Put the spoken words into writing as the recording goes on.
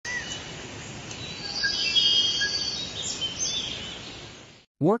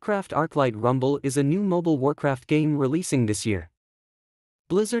Warcraft Arclight Rumble is a new mobile Warcraft game releasing this year.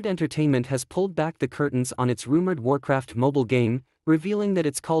 Blizzard Entertainment has pulled back the curtains on its rumored Warcraft mobile game, revealing that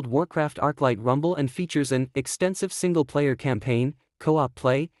it's called Warcraft Arclight Rumble and features an extensive single-player campaign, co-op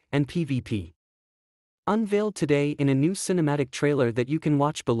play, and PvP. Unveiled today in a new cinematic trailer that you can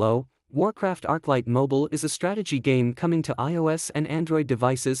watch below, Warcraft Arclight Mobile is a strategy game coming to iOS and Android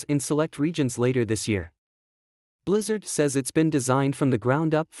devices in select regions later this year. Blizzard says it's been designed from the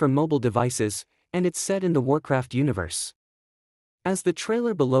ground up for mobile devices, and it's set in the Warcraft universe. As the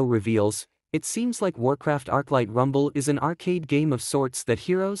trailer below reveals, it seems like Warcraft Arclight Rumble is an arcade game of sorts that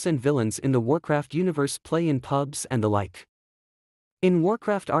heroes and villains in the Warcraft universe play in pubs and the like. In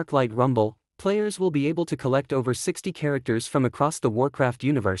Warcraft Arclight Rumble, players will be able to collect over 60 characters from across the Warcraft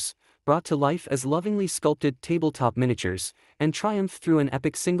universe, brought to life as lovingly sculpted tabletop miniatures, and triumph through an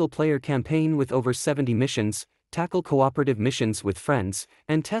epic single-player campaign with over 70 missions, tackle cooperative missions with friends,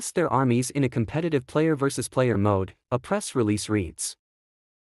 and test their armies in a competitive player-versus-player mode, a press release reads.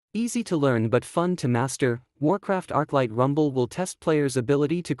 Easy to learn but fun to master, Warcraft Arclight Rumble will test players'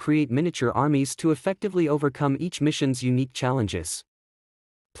 ability to create miniature armies to effectively overcome each mission's unique challenges.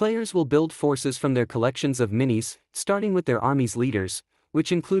 Players will build forces from their collections of minis, starting with their army's leaders,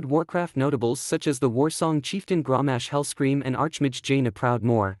 which include Warcraft notables such as the Warsong Chieftain Grommash Hellscream and Archmage Jaina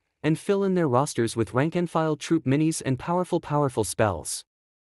Proudmoore, and fill in their rosters with rank-and-file troop minis and powerful spells.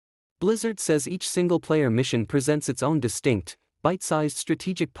 Blizzard says each single-player mission presents its own distinct, bite-sized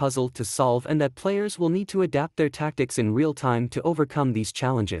strategic puzzle to solve and that players will need to adapt their tactics in real time to overcome these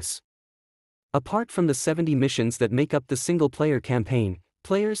challenges. Apart from the 70 missions that make up the single-player campaign,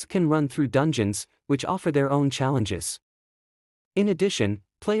 players can run through dungeons, which offer their own challenges. In addition,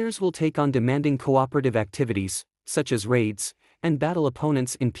 players will take on demanding cooperative activities, such as raids, and battle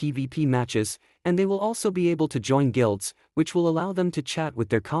opponents in PvP matches, and they will also be able to join guilds, which will allow them to chat with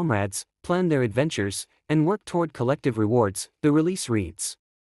their comrades, plan their adventures, and work toward collective rewards, the release reads.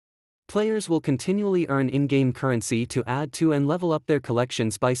 Players will continually earn in-game currency to add to and level up their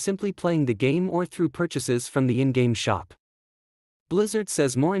collections by simply playing the game or through purchases from the in-game shop. Blizzard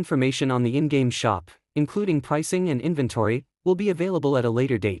says more information on the in-game shop, including pricing and inventory, will be available at a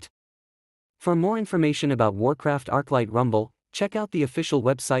later date. For more information about Warcraft Arclight Rumble, check out the official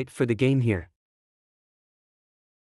website for the game here.